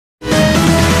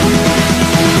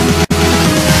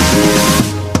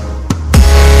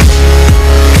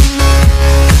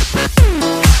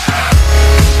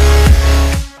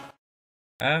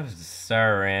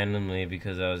restart randomly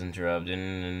because I was interrupted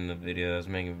in the video I was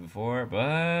making before,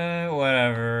 but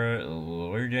whatever.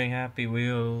 We're doing Happy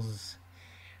Wheels.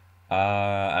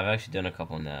 I've actually done a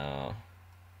couple now.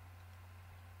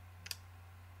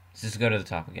 Let's just go to the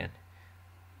top again.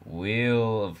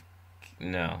 Wheel of...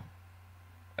 No.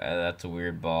 That's a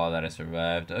weird ball that I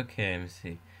survived. Okay, let me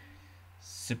see.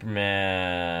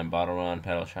 Superman, bottle run,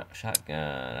 pedal,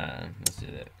 shotgun. Let's do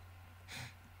that.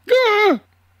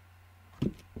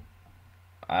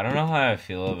 I don't know how I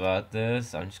feel about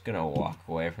this. I'm just gonna walk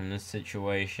away from this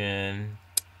situation.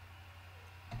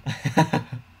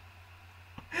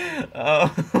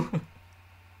 Oh.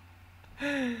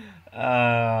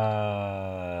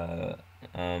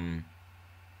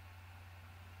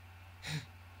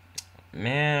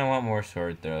 Man, I want more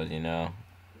sword throws, you know.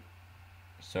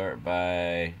 Sort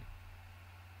by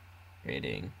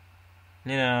rating.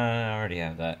 You know, I already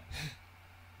have that.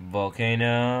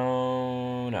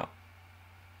 Volcano, no.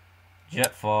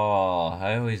 Jetfall,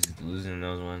 I always lose in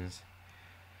those ones.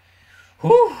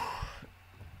 Whew.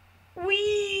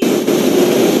 Whee!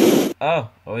 Oh,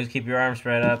 always keep your arms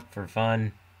spread up for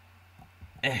fun.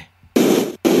 Whee!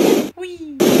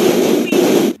 Whee!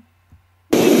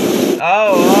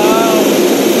 Oh,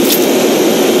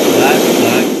 that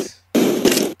sucks.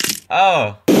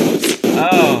 Oh,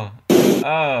 oh,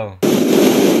 oh,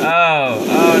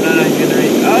 oh, no, he's gonna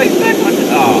reach. Oh, he's back on.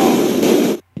 Oh.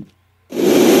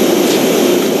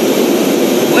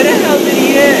 What the hell did he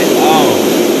hit? Oh.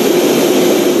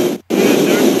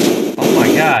 Oh my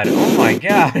god, oh my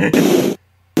god.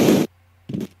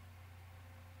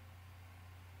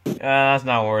 That's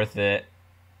not worth it.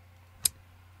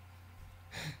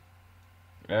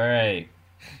 Alright.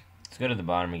 Let's go to the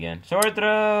bottom again. Sword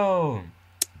throw!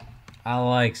 I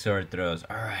like sword throws.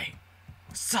 Alright.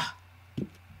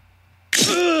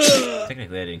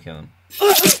 Technically, I didn't kill him.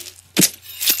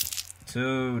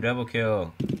 2, double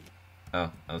kill. Oh,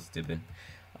 that was stupid.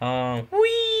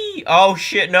 Whee! Oh,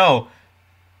 shit, no!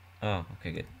 Oh,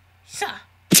 okay, good.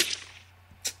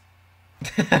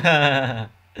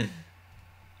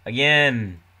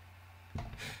 Again.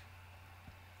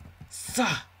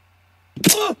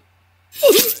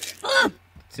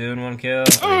 2 and 1 kill.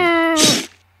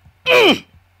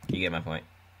 You get my point.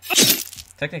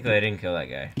 Technically, I didn't kill that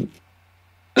guy.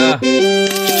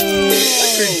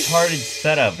 Retarded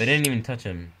setup. It didn't even touch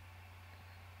him.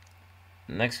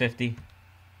 Next 50.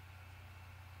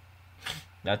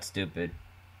 That's stupid.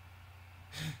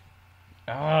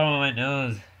 Oh, my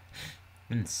nose.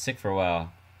 Been sick for a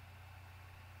while.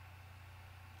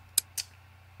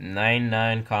 9,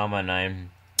 9,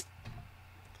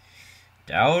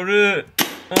 Doubt it.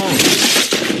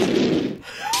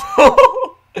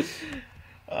 Oh.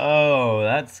 Oh,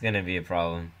 that's gonna be a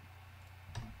problem.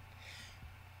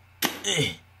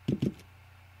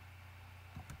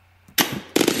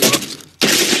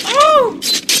 Oh!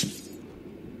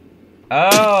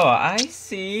 Oh, I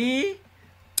see.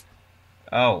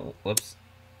 Oh, whoops.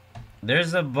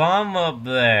 There's a bomb up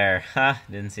there. Ha,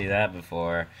 didn't see that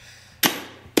before.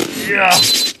 Yeah.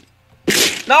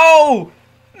 No!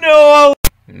 No!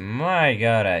 My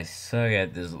god, I suck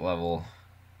at this level.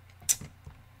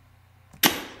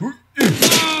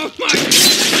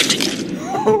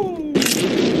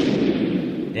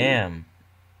 Damn.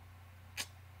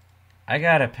 I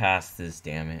gotta pass this,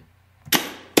 damn it.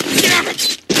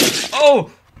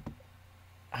 Oh!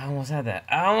 I almost had that.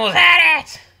 I almost had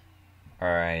it!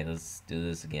 Alright, let's do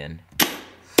this again.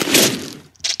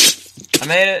 I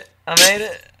made it! I made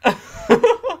it!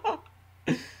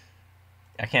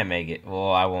 I can't make it.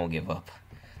 Well, I won't give up.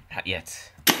 Not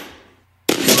yet.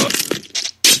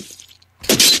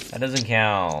 That doesn't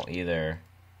count either.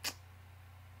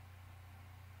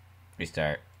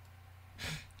 Restart.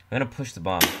 I'm gonna push the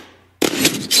bomb.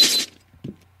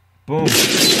 Boom.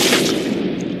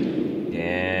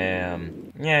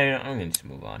 Damn. Yeah, I'm gonna just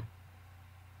move on.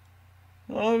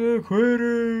 I'm a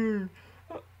quitter.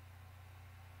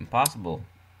 Impossible.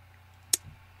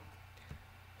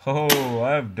 Oh,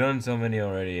 I've done so many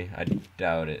already. I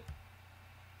doubt it.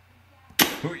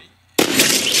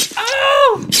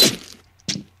 Oh!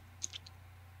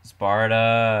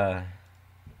 Sparta.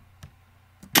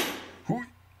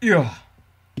 Yeah.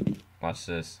 Watch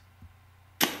this.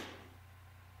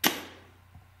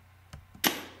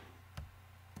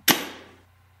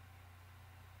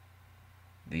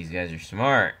 These guys are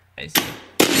smart, I see.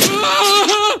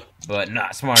 But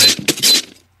not smart.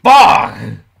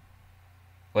 Bog!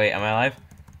 Wait, am I alive?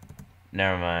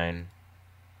 Never mind.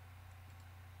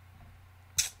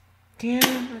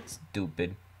 Damn, that's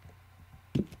stupid.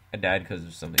 I died because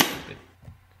of something stupid.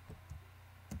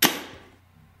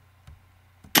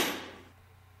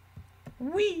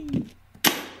 Wee.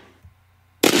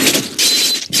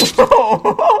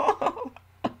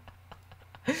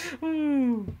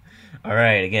 All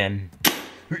right, again.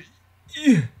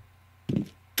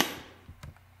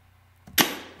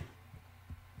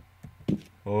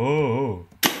 Oh.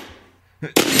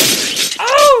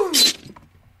 Oh!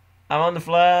 I'm on the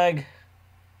flag.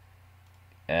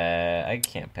 I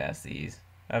can't pass these.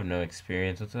 I have no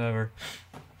experience whatsoever.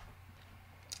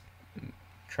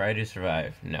 Try to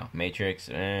survive. No. Matrix.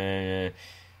 Flappy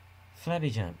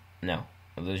jump. No.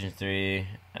 Illusion 3.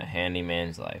 A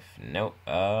handyman's life. Nope.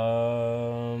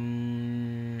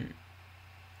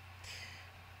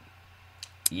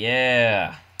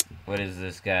 Yeah. What is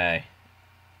this guy?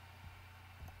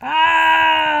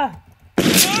 Ah! I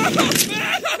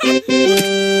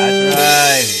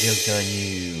tried. Joke's on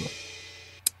you.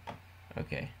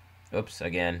 Okay. Oops,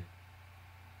 again.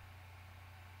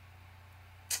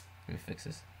 Let me fix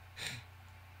this.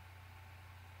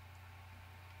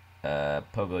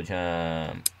 Pogo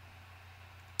jump.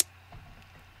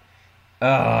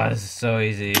 Oh, this is so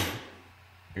easy.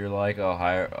 You're like, oh,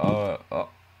 higher. Oh.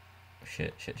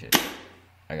 Shit.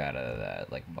 I got out of that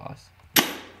like a boss.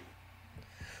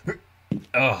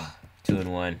 Oh, 2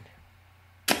 in 1.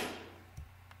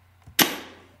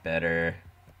 Better.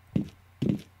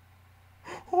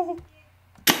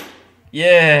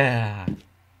 Yeah.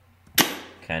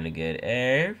 Kind of good.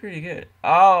 Pretty good.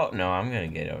 Oh, no, I'm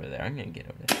going to get over there.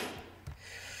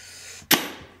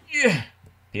 Yeah.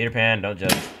 Peter Pan, don't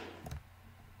jump.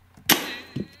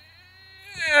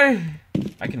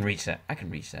 I can reach that.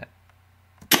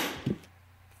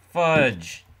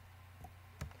 Fudge.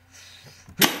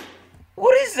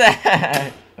 What is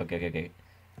that? Okay.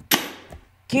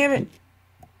 Damn it.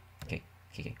 Okay.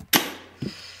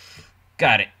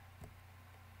 Got it.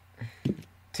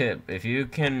 Tip: if you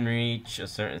can reach a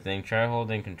certain thing, try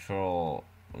holding control,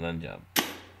 then jump.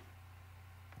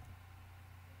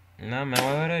 No, man,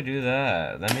 why would I do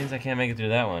that? That means I can't make it through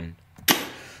that one.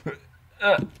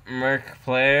 Merc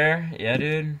player. Yeah,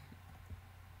 dude.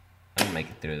 I'll make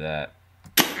it through that.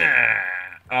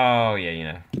 Oh, yeah, you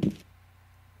know.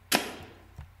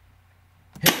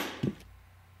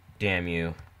 Damn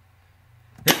you.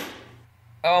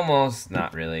 Almost.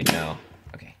 Not really, no.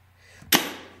 Okay.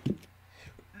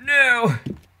 No!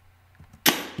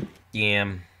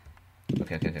 Damn.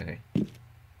 Okay.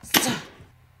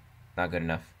 Not good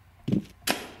enough.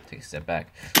 Take a step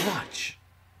back. Watch!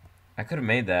 I could have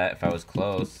made that if I was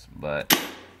close, but...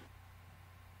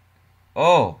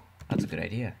 Oh! That's a good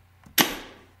idea.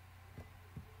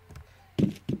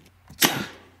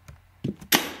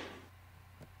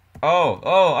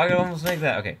 Oh, I could almost make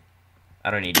that. Okay. I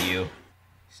don't need you.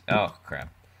 Oh, crap.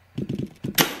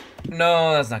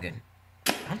 No, that's not good.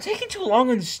 I'm taking too long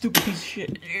on this stupid piece of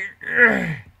shit.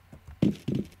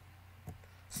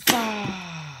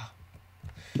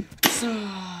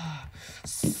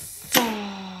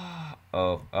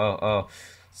 Oh.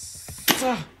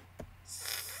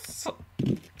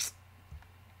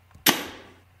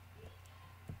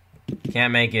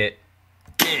 Can't make it.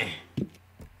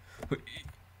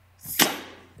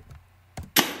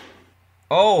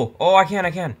 Oh, I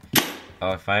can.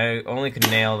 Oh, if I only could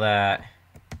nail that.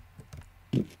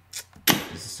 This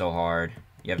is so hard.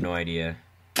 You have no idea.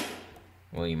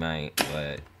 Well, you might,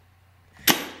 but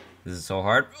this is so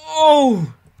hard.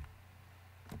 Oh!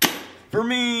 For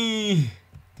me!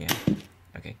 Damn.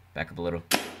 Okay, back up a little.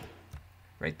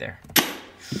 Right there.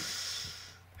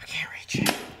 I can't reach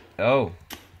it. Oh.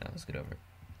 No, let's get over it.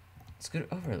 Let's get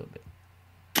over a little bit.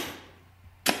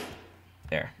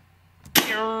 There.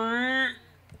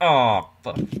 Oh,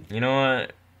 fuck. You know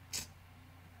what?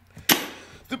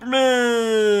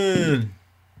 Superman!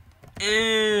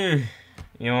 You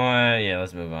know what? Yeah,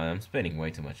 let's move on. I'm spending way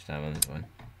too much time on this one.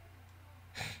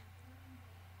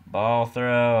 Ball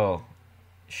throw.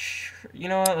 Sure. You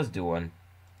know what? Let's do one.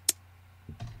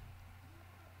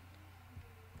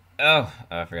 Oh,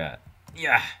 I forgot.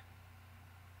 Yeah.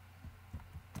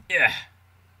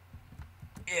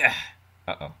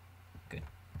 Uh-oh. Good.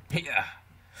 Yeah.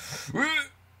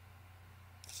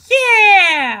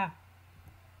 Yeah!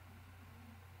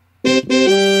 All in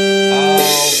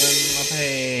my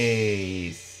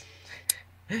face.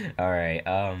 Alright,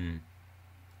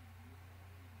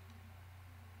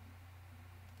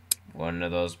 one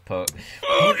of those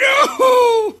Oh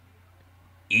no!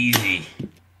 Easy.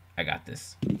 I got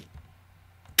this.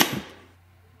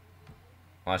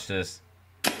 Watch this.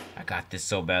 I got this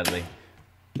so badly.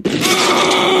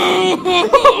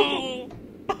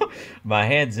 My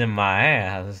head's in my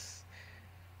ass.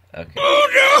 Okay. Oh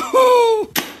no!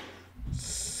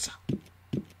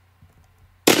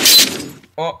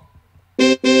 Oh.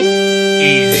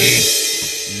 Easy.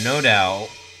 No doubt.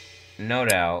 No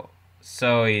doubt.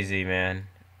 So easy, man.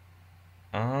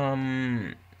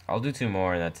 I'll do 2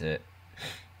 more and that's it.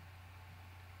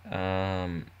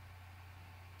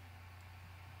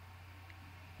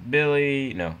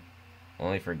 Billy, no.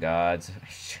 Only for gods.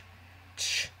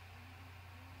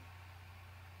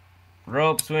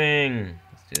 Rope swing.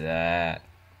 Let's do that.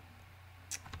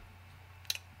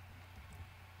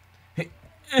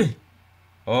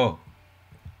 Oh.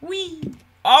 Wee.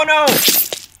 Oh no!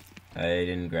 I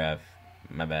didn't grab.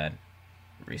 My bad.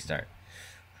 Restart.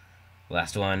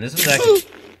 Last one. This was actually...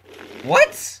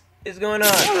 What is going on?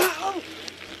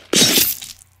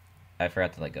 I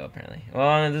forgot to let go, apparently.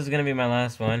 Well, this is gonna be my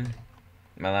last one.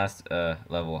 My last,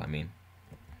 level, I mean.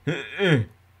 Ooh.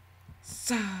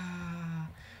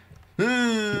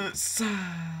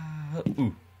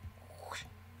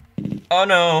 Oh,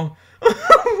 no.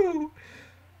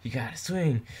 You gotta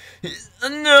swing.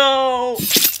 No!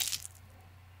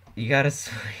 You gotta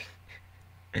swing.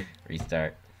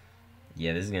 Restart.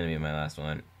 Yeah, this is gonna be my last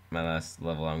one. My last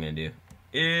level I'm gonna do.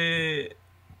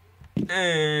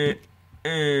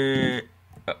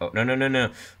 Uh-oh, no.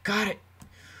 Got it!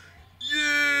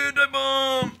 Yeah, die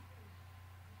bomb!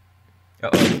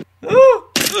 Uh-oh.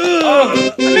 Oh,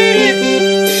 I made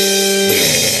it!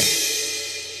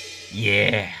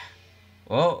 Yeah.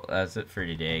 Well, that's it for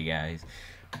today, guys.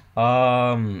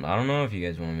 I don't know if you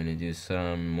guys want me to do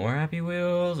some more Happy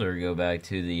Wheels or go back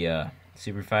to the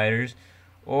Super Fighters,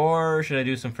 or should I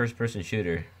do some first-person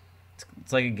shooter?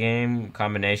 It's like a game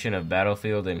combination of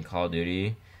Battlefield and Call of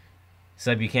Duty,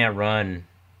 except you can't run.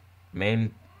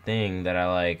 Main thing that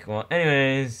I like. Well,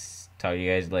 anyways, talk to you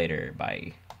guys later.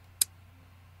 Bye.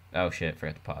 Oh shit,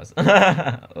 forgot to pause.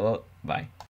 Well, bye.